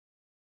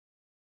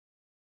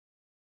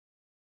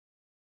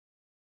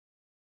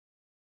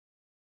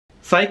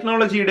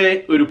സൈക്കോളജിയുടെ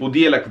ഒരു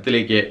പുതിയ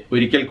ലക്കത്തിലേക്ക്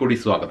ഒരിക്കൽ കൂടി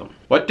സ്വാഗതം.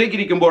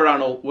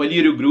 ഒറ്റയ്ക്കിരിക്കുമ്പോഴാണോ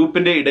വലിയൊരു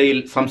ഗ്രൂപ്പിന്റെ ഇടയിൽ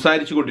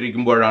സംസാരിച്ചു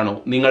കൊണ്ടിരിക്കുമ്പോഴാണോ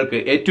നിങ്ങൾക്ക്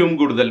ഏറ്റവും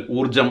കൂടുതൽ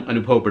ഊർജം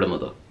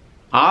അനുഭവപ്പെടുന്നത്?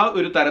 ആ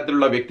ഒരു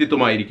തരത്തിലുള്ള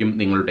വ്യക്തിത്വമായിരിക്കും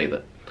നിങ്ങളുടേത്.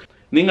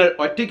 നിങ്ങൾ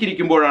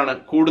ഒറ്റയ്ക്കിരിക്കുമ്പോഴാണ്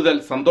കൂടുതൽ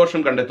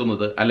സന്തോഷം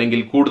കണ്ടെത്തുന്നത്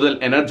അല്ലെങ്കിൽ കൂടുതൽ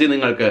എനർജി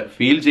നിങ്ങൾക്ക്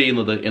ഫീൽ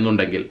ചെയ്യുന്നത്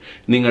എന്നുണ്ടെങ്കിൽ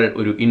നിങ്ങൾ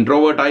ഒരു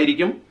ഇൻട്രോവേർട്ട്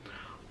ആയിരിക്കും.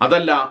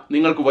 അതല്ല,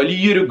 നിങ്ങൾക്ക്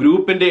വലിയൊരു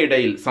ഗ്രൂപ്പിന്റെ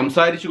ഇടയിൽ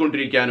സംസാരിച്ചു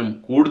കൊണ്ടിരിക്കാനും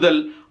കൂടുതൽ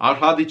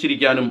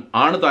ആഹ്ലാദിച്ചിരിക്കാനും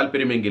ആണ്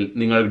താല്പര്യമെങ്കിൽ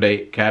നിങ്ങളുടെ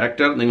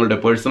ക്യാരക്ടർ, നിങ്ങളുടെ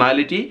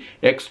പേഴ്സണാലിറ്റി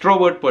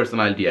എക്സ്ട്രോവേർട്ട്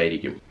പേഴ്സണാലിറ്റി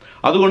ആയിരിക്കും.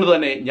 അതുകൊണ്ട്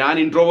തന്നെ ഞാൻ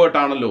ഇൻട്രോവേർട്ട്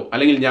ആണല്ലോ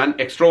അല്ലെങ്കിൽ ഞാൻ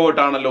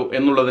എക്സ്ട്രോവേർട്ട് ആണല്ലോ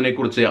എന്നുള്ളതിനെ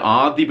കുറിച്ച്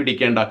ആദ്യ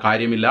പിടിക്കേണ്ട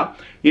കാര്യമില്ല.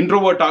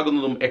 ഇൻട്രോവേർട്ട്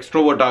ആകുന്നതും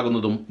എക്സ്ട്രോവേർട്ട്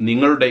ആകുന്നതും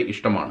നിങ്ങളുടെ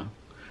ഇഷ്ടമാണ്.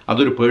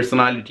 അതൊരു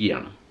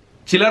പേഴ്സണാലിറ്റിയാണ്.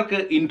 ചിലർക്ക്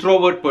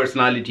ഇൻട്രോവേർട്ട്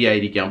പേഴ്സണാലിറ്റി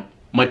ആയിരിക്കാം,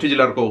 മറ്റു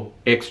ചിലർക്കോ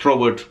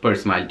എക്സ്ട്രോവേർട്ട്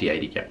പേഴ്സണാലിറ്റി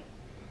ആയിരിക്കാം.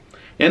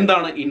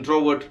 എന്താണ്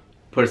ഇൻട്രോവേർട്ട്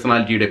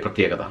പേഴ്സണാലിറ്റിയുടെ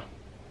പ്രത്യേകത?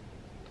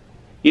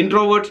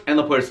 ഇൻട്രോവേർട്ട്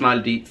എന്ന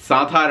പേഴ്സണാലിറ്റി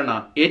സാധാരണ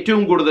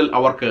ഏറ്റവും കൂടുതൽ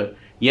അവർക്ക്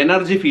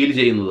എനർജി ഫീൽ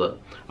ചെയ്യുന്നത്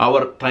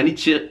അവർ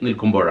തനിച്ച്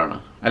നിൽക്കുമ്പോഴാണ്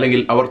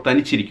അല്ലെങ്കിൽ അവർ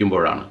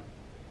തനിച്ചിരിക്കുമ്പോഴാണ്.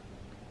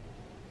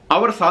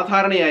 അവർ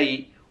സാധാരണയായി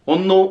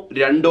ഒന്നോ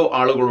രണ്ടോ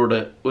ആളുകളോട്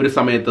ഒരു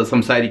സമയത്ത്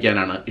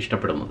സംസാരിക്കാനാണ്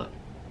ഇഷ്ടപ്പെടുന്നത്.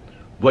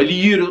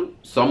 വലിയൊരു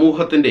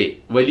സമൂഹത്തിന്റെ,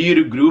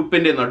 വലിയൊരു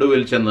ഗ്രൂപ്പിന്റെ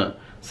നടുവിൽ ചെന്ന്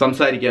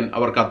സംസാരിക്കാൻ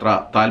അവർക്ക് അത്ര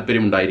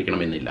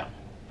താല്പര്യമുണ്ടായിരിക്കണമെന്നില്ല.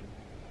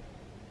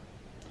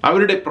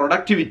 അവരുടെ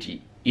പ്രൊഡക്ടിവിറ്റി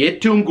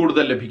ഏറ്റവും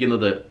കൂടുതൽ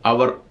ലഭിക്കുന്നത്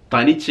അവർ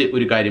തനിച്ച്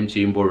ഒരു കാര്യം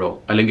ചെയ്യുമ്പോഴോ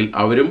അല്ലെങ്കിൽ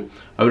അവരും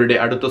അവരുടെ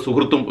അടുത്ത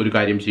സുഹൃത്തും ഒരു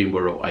കാര്യം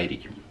ചെയ്യുമ്പോഴോ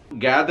ആയിരിക്കും.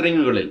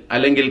 ഗാദറിങ്ങുകളിൽ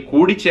അല്ലെങ്കിൽ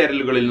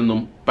കൂടിച്ചേരലുകളിൽ നിന്നും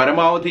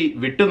പരമാവധി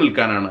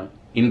വിട്ടുനിൽക്കാനാണ്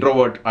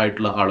ഇൻട്രോവേർട്ട്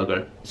ആയിട്ടുള്ള ആളുകൾ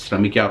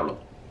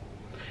ശ്രമിക്കാറുള്ളത്.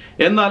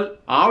 എന്നാൽ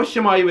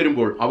ആവശ്യമായി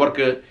വരുമ്പോൾ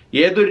അവർക്ക്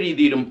ഏതൊരു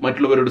രീതിയിലും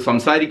മറ്റുള്ളവരോട്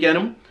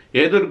സംസാരിക്കാനും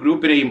ഏതൊരു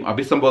ഗ്രൂപ്പിനെയും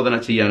അഭിസംബോധന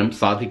ചെയ്യാനും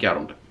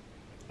സാധിക്കാറുണ്ട്.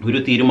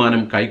 ഒരു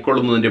തീരുമാനം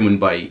കൈക്കൊള്ളുന്നതിന്റെ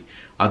മുൻപായി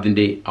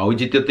അതിന്റെ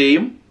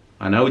ഔചിത്യത്തെയും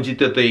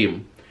അനൗചിത്യത്തെയും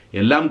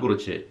എല്ലാം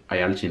കുറിച്ച്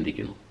അയാൾ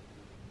ചിന്തിക്കുന്നു.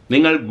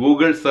 നിങ്ങൾ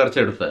ഗൂഗിൾ സെർച്ച്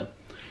എടുത്ത്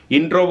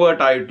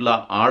ഇൻട്രോവേർട്ട് ആയിട്ടുള്ള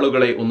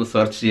ആളുകളെ ഒന്ന്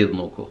സെർച്ച് ചെയ്ത്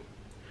നോക്കൂ.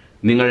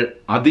 നിങ്ങൾ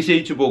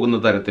അതിശയിച്ചു പോകുന്ന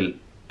തരത്തിൽ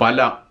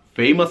പല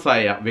ഫേമസ്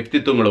ആയ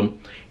വ്യക്തിത്വങ്ങളും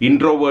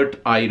ഇൻട്രോവേർട്ട്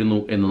ആയിരുന്നു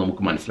എന്ന്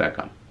നമുക്ക്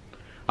മനസ്സിലാക്കാം.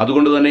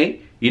 അതുകൊണ്ട് തന്നെ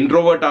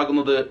ഇൻട്രോവേർട്ട്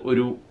ആകുന്നത്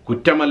ഒരു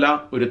കുറ്റമല്ല,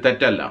 ഒരു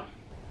തെറ്റല്ല.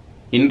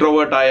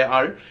 ഇൻട്രോവേർട്ട് ആയ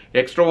ആൾ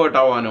എക്സ്ട്രോവേർട്ട്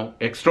ആവാനോ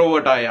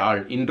എക്സ്ട്രോവേർട്ട് ആയ ആൾ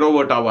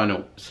ഇൻട്രോവേർട്ട് ആവാനോ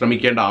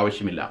ശ്രമിക്കേണ്ട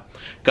ആവശ്യമില്ല.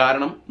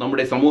 കാരണം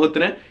നമ്മുടെ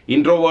സമൂഹത്തിന്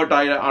ഇൻട്രോവേർട്ട്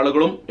ആയ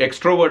ആളുകളും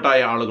എക്സ്ട്രോവേർട്ട്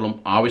ആയ ആളുകളും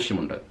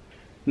ആവശ്യമുണ്ട്.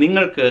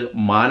 നിങ്ങൾക്ക്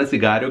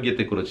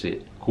മാനസികാരോഗ്യത്തെക്കുറിച്ച്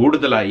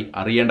കൂടുതലായി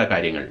അറിയേണ്ട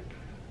കാര്യങ്ങൾ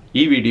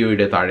ഈ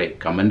വീഡിയോയുടെ താഴെ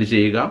കമന്റ്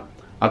ചെയ്യുക.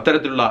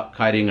 അത്തരത്തിലുള്ള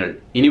കാര്യങ്ങൾ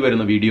ഇനി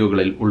വരുന്ന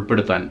വീഡിയോകളിൽ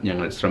ഉൾപ്പെടുത്താൻ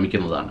ഞങ്ങൾ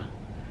ശ്രമിക്കുന്നതാണ്.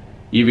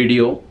 ഈ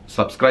വീഡിയോ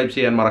സബ്സ്ക്രൈബ്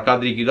ചെയ്യാൻ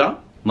മറക്കാതിരിക്കുക.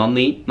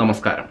 നന്ദി,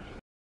 നമസ്കാരം.